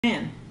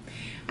Man.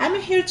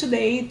 I'm here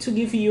today to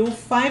give you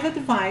 5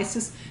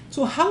 advices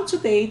to how to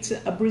date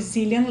a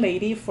Brazilian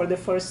lady for the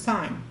first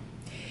time.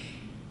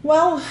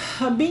 Well,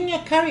 being a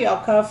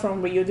carioca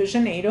from Rio de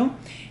Janeiro,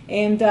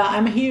 and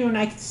I'm here in the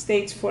United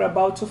States for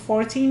about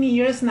 14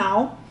 years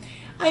now,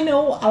 I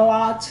know a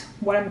lot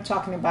what I'm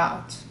talking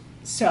about.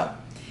 So,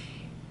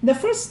 the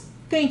first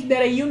thing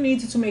that you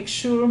need to make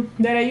sure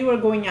that you are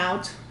going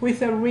out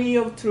with a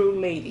real true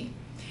lady.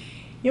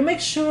 You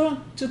make sure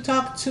to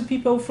talk to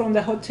people from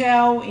the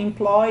hotel,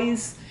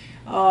 employees,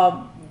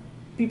 uh,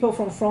 people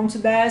from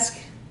front desk,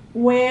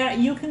 where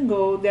you can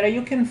go, that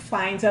you can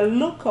find a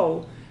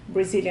local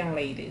Brazilian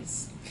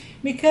ladies.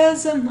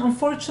 Because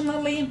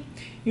unfortunately,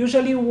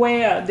 usually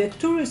where the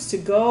tourists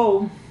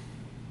go,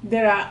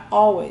 there are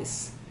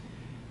always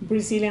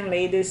Brazilian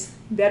ladies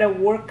that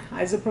work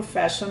as a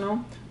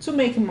professional to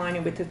make money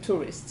with the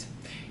tourists.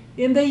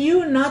 And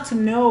you not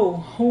know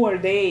who are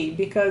they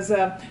because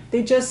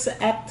they just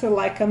act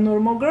like a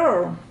normal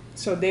girl.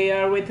 So they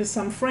are with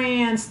some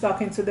friends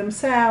talking to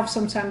themselves.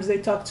 Sometimes they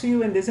talk to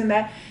you and this and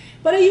that.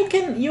 But you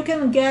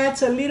can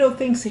get a little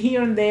things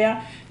here and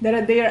there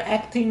that they are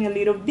acting a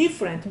little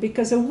different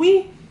because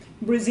we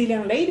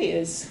Brazilian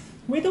ladies,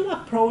 we don't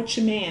approach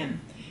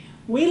men.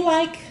 We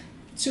like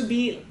to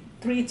be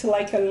treated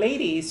like a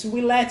ladies.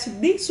 We let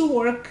this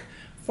work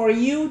for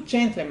you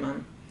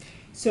gentlemen.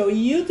 So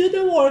you do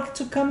the work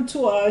to come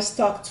to us,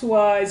 talk to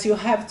us. You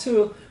have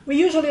to. We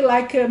usually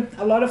like a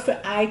lot of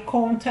eye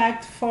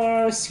contact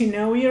first.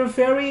 We are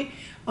very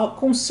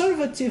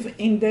conservative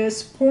in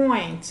this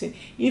point,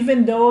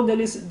 even though there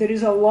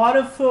is a lot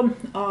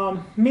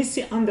of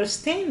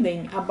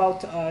misunderstanding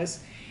about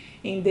us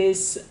in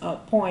this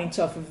point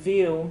of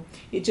view.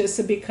 It's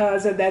just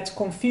because of that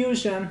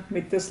confusion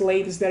with these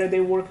ladies that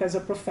they work as a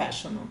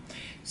professional.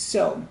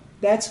 So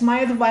that's my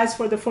advice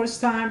for the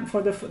first time,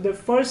 for the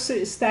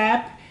first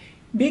step.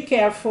 Be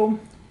careful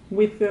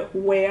with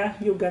where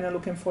you're gonna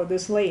looking for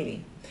this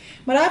lady.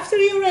 But after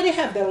you already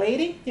have the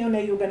lady,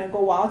 you're gonna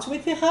go out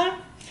with her.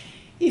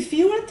 If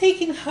you are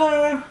taking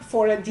her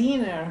for a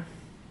dinner,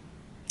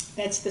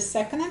 that's the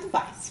second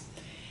advice.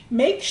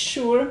 Make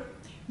sure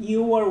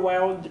you are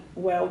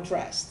well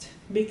dressed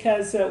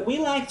because we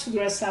like to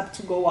dress up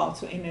to go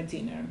out in a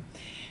dinner.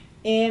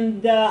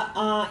 And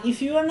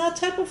if you are not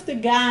type of the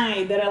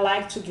guy that I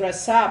like to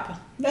dress up,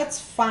 that's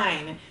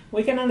fine.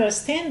 We can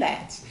understand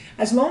that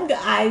as long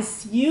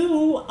as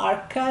you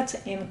are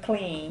cut and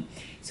clean.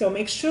 So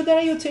make sure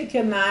that you take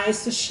a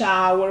nice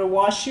shower,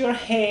 wash your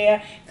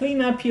hair,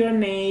 clean up your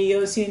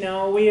nails.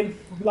 We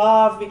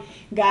love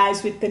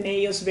guys with the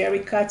nails very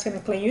cut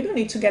and clean. You don't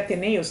need to get the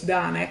nails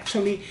done.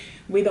 Actually,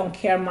 we don't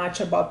care much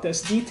about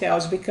those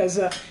details because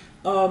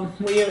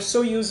we are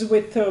so used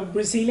with a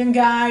Brazilian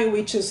guy,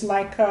 which is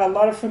like a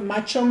lot of a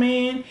macho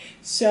man.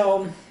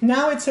 So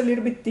now it's a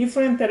little bit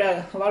different that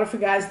a lot of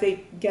guys,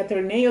 they get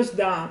their nails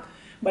done.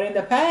 But in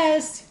the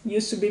past,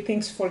 used to be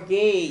things for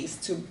gays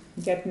to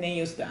get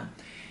nails done.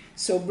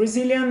 So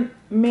Brazilian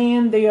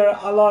men, they are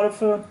a lot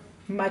of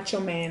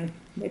macho men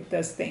with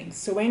those things.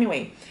 So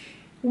anyway,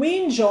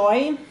 we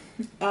enjoy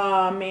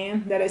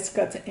men that is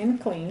cut and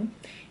clean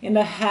and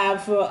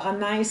have a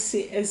nice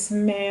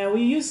smell.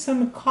 We use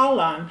some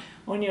cologne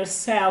on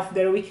yourself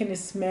that we can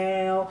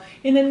smell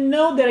and then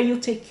know that you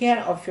take care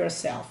of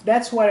yourself.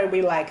 That's what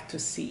we like to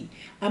see.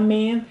 A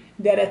man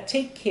that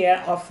take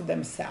care of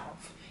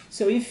themselves.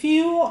 So if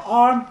you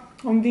are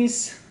on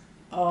this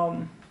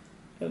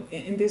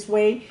in this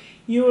way,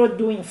 you are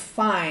doing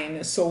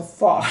fine so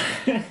far.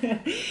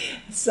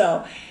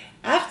 So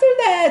after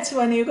that,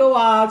 when you go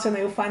out and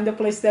you find the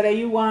place that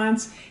you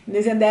want,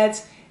 this and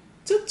that,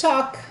 to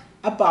talk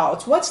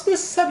about what's the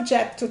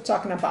subject to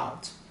talking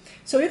about.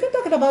 So you can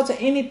talk about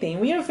anything.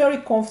 We are very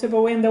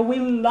comfortable and we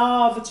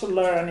love to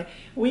learn.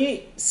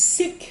 We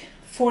seek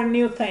for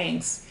new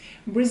things.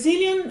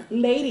 Brazilian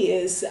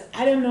ladies,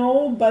 I don't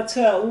know, but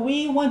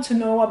we want to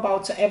know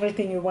about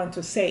everything you want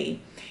to say.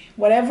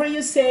 Whatever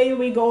you say,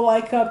 we go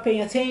like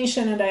paying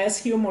attention and I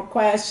ask you more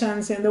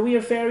questions, and we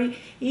are very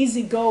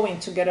easygoing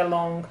to get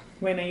along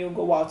when you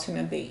go out on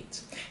a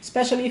date,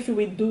 especially if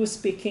we do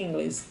speak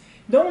English.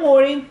 Don't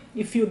worry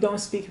if you don't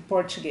speak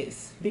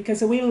Portuguese,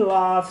 because we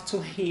love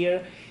to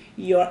hear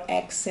your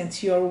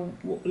accent, your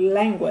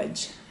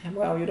language.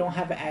 Well, you don't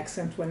have an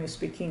accent when you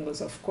speak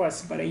English, of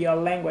course, but your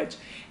language,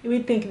 we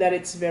think that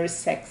it's very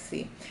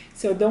sexy.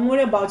 So don't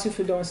worry about if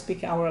you don't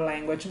speak our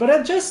language. But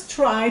I just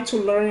try to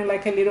learn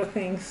like a little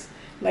things,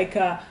 like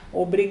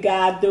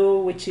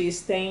obrigado, which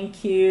is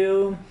thank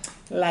you,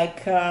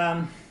 like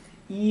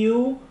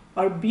you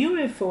are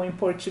beautiful in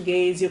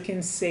Portuguese. You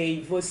can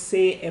say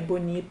você é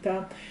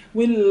bonita.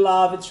 We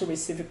love to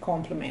receive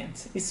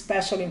compliments,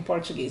 especially in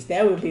Portuguese.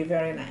 That will be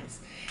very nice.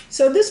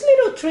 So these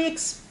little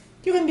tricks,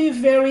 you can be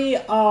very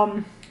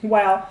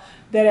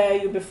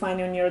that you'll be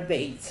finding on your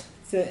date.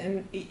 So,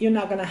 and you're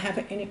not gonna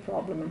have any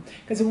problem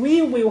because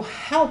we will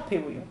help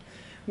you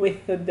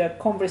with the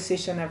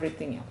conversation,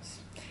 everything else.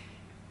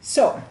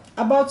 So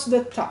about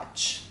the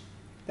touch,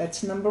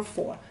 that's number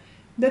 4.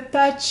 The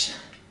touch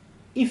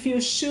if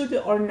you should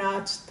or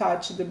not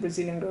touch the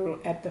Brazilian girl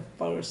at the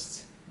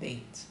first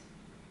date.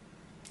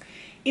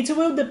 It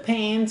will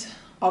depend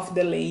of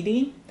the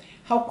lady,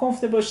 how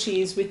comfortable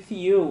she is with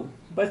you,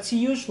 but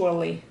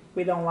usually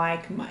we don't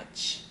like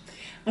much.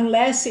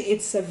 Unless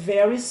it's a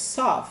very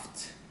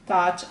soft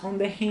touch on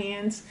the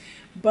hands,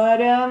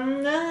 but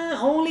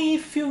only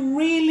if you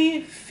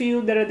really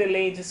feel that the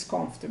lady is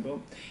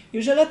comfortable.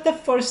 Usually at the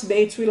first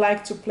date we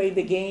like to play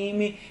the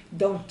game,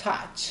 don't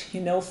touch,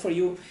 for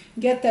you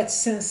get that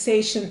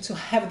sensation to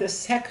have the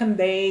second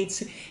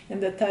date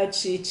and the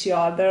touch each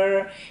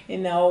other,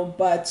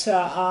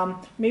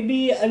 but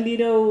maybe a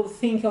little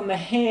thing on the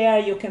hair,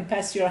 you can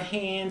pass your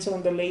hands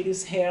on the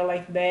lady's hair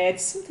like that,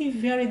 something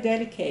very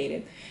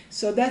delicate.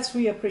 So that's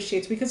we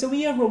appreciate, because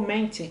we are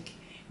romantic.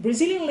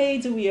 Brazilian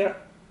ladies, we are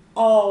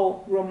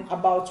all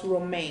about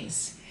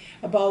romance,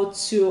 about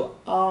to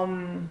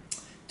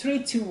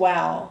treat you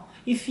well.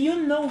 If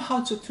you know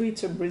how to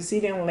treat a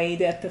Brazilian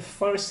lady at the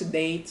first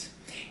date,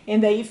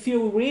 and if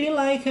you really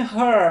like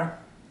her,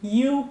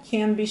 you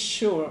can be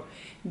sure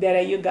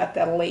that you got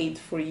that lady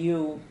for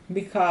you,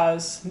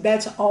 because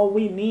that's all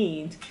we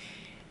need.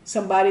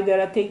 Somebody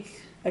that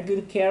take a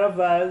good care of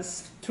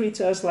us,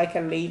 treat us like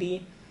a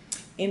lady,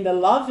 and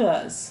love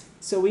us.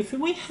 So if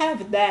we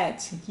have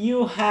that,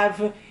 you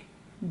have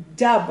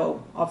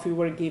double of you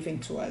were giving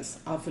to us,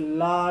 of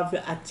love,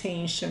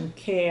 attention,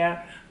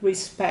 care,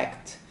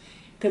 respect,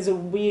 because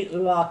we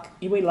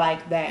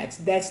like that.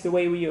 That's the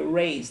way we are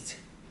raised.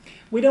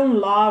 We don't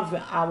love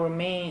our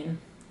men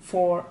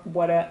for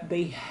what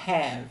they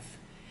have,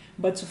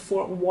 but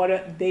for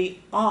what they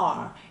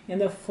are,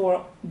 and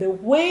for the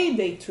way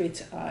they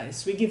treat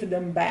us. We give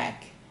them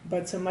back,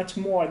 but so much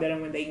more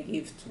than when they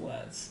give to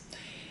us.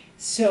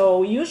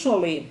 So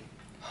usually,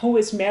 who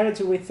is married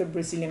with a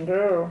Brazilian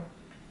girl,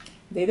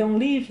 they don't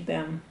leave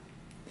them.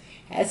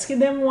 Ask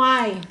them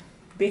why.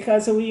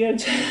 Because we are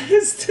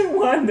just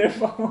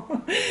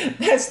wonderful.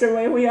 That's the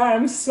way we are.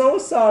 I'm so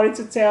sorry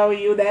to tell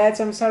you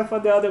that. I'm sorry for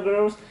the other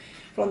girls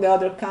from the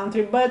other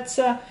country, but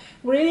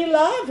really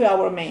love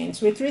our men.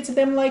 We treat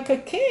them like a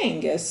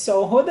king.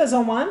 So who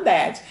doesn't want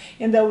that?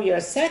 And we are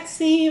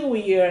sexy.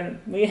 We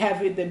have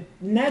the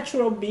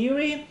natural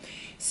beauty.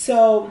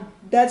 So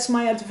that's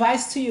my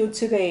advice to you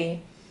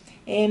today.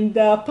 And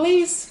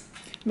please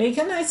make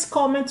a nice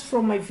comment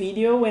from my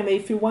video, and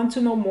if you want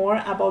to know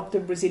more about the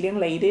Brazilian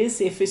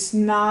ladies, if it's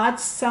not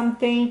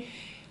something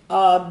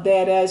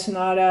that is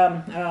not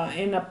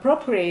an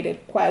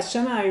appropriate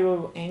question, I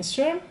will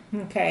answer,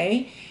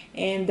 okay?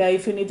 And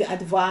if you need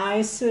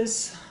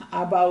advices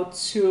about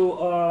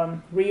to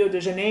Rio de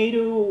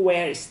Janeiro,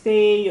 where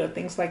stay, or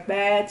things like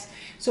that,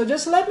 so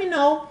just let me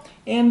know,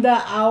 and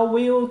I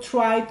will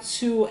try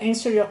to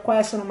answer your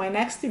question on my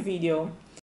next video.